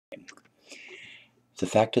The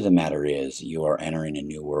fact of the matter is, you are entering a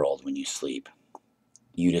new world when you sleep.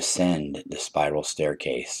 You descend the spiral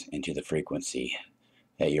staircase into the frequency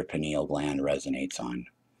that your pineal gland resonates on,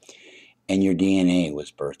 and your DNA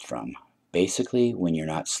was birthed from. Basically, when you're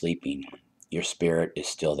not sleeping, your spirit is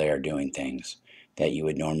still there doing things that you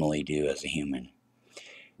would normally do as a human.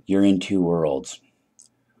 You're in two worlds.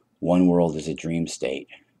 One world is a dream state,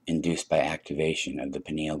 induced by activation of the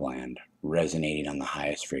pineal gland, resonating on the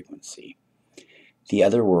highest frequency. The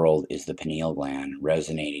other world is the pineal gland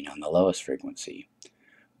resonating on the lowest frequency.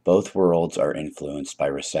 Both worlds are influenced by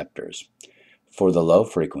receptors. For the low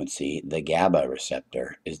frequency, the GABA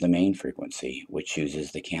receptor is the main frequency, which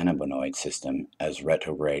uses the cannabinoid system as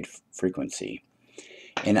retrograde frequency.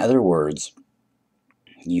 In other words,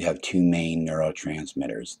 you have two main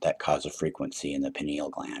neurotransmitters that cause a frequency in the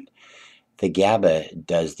pineal gland. The GABA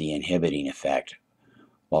does the inhibiting effect,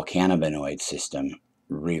 while cannabinoid system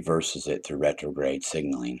reverses it through retrograde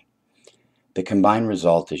signaling. The combined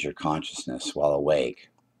result is your consciousness while awake.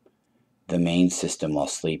 The main system while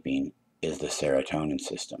sleeping is the serotonin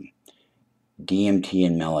system. DMT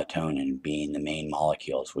and melatonin being the main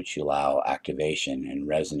molecules which allow activation and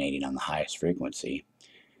resonating on the highest frequency.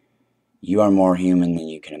 You are more human than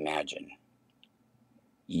you can imagine.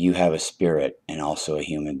 You have a spirit and also a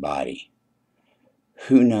human body.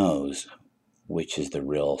 Who knows which is the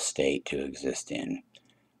real state to exist in?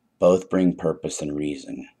 Both bring purpose and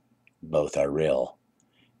reason. Both are real,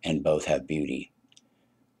 and both have beauty.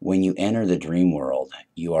 When you enter the dream world,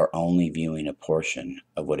 you are only viewing a portion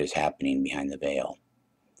of what is happening behind the veil.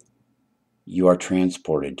 You are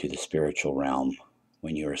transported to the spiritual realm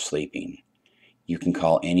when you are sleeping. You can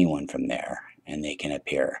call anyone from there, and they can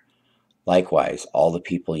appear. Likewise, all the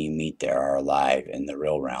people you meet there are alive in the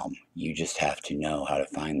real realm. You just have to know how to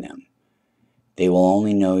find them. They will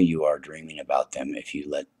only know you are dreaming about them if you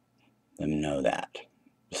let them know that.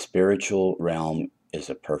 The spiritual realm is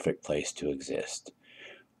a perfect place to exist,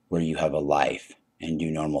 where you have a life and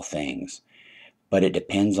do normal things, but it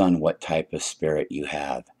depends on what type of spirit you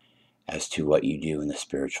have as to what you do in the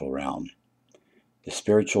spiritual realm. The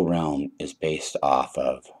spiritual realm is based off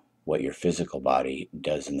of what your physical body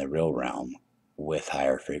does in the real realm with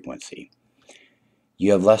higher frequency.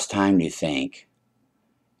 You have less time to think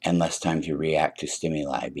and less time to react to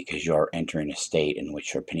stimuli because you are entering a state in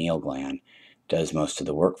which your pineal gland does most of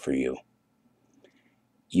the work for you.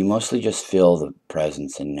 You mostly just feel the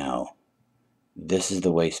presence and know. This is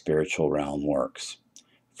the way spiritual realm works.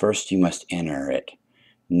 First, you must enter it,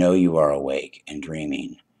 know you are awake and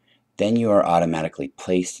dreaming. Then you are automatically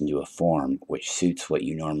placed into a form which suits what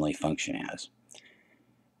you normally function as.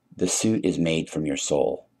 The suit is made from your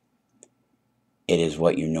soul. It is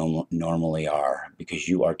what you normally are because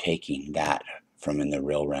you are taking that from in the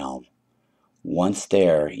real realm. Once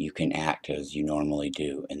there, you can act as you normally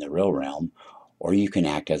do in the real realm, or you can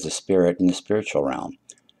act as a spirit in the spiritual realm,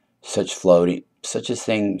 such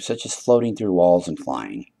as floating through walls and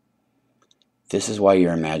flying. This is why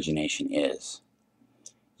your imagination is.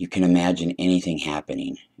 You can imagine anything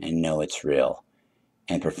happening and know it's real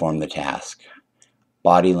and perform the task.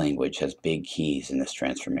 Body language has big keys in this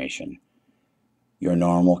transformation. Your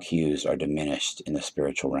normal cues are diminished in the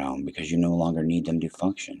spiritual realm because you no longer need them to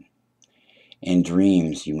function. In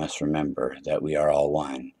dreams, you must remember that we are all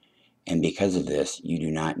one, and because of this, you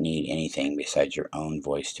do not need anything besides your own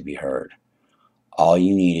voice to be heard. All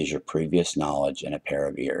you need is your previous knowledge and a pair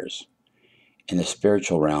of ears. In the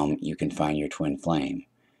spiritual realm, you can find your twin flame.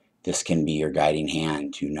 This can be your guiding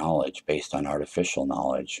hand to knowledge based on artificial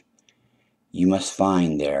knowledge. You must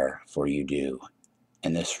find there, for you do,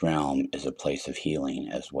 and this realm is a place of healing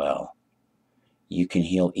as well. You can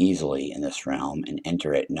heal easily in this realm and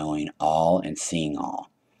enter it knowing all and seeing all.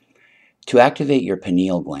 To activate your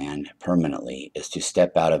pineal gland permanently is to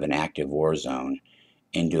step out of an active war zone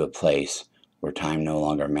into a place where time no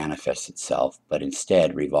longer manifests itself, but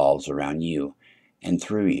instead revolves around you and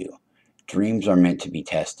through you. Dreams are meant to be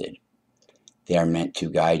tested. They are meant to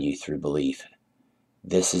guide you through belief.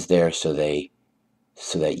 This is there so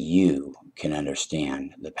that you can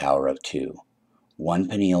understand the power of two. One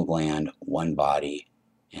pineal gland, one body,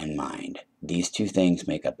 and mind. These two things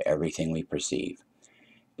make up everything we perceive.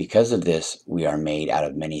 Because of this, we are made out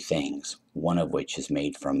of many things, one of which is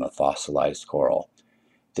made from a fossilized coral.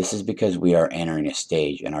 This is because we are entering a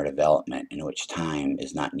stage in our development in which time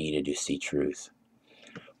is not needed to see truth.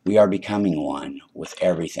 We are becoming one with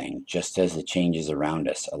everything, just as the changes around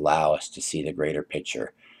us allow us to see the greater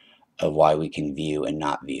picture of why we can view and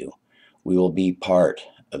not view. We will be part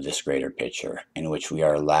of this greater picture in which we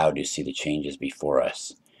are allowed to see the changes before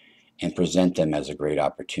us and present them as a great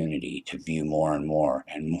opportunity to view more and more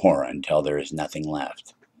and more until there is nothing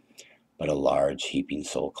left but a large heaping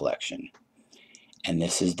soul collection. And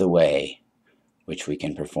this is the way which we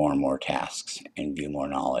can perform more tasks and view more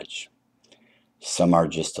knowledge. Some are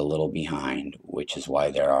just a little behind, which is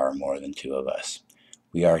why there are more than two of us.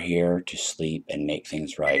 We are here to sleep and make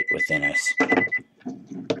things right within us,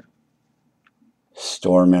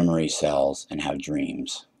 store memory cells, and have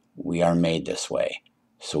dreams. We are made this way,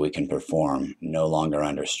 so we can perform no longer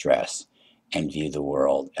under stress and view the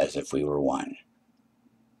world as if we were one.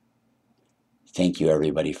 Thank you,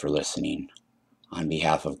 everybody, for listening. On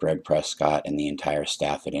behalf of Greg Prescott and the entire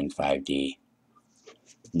staff at In5D,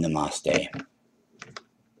 Namaste.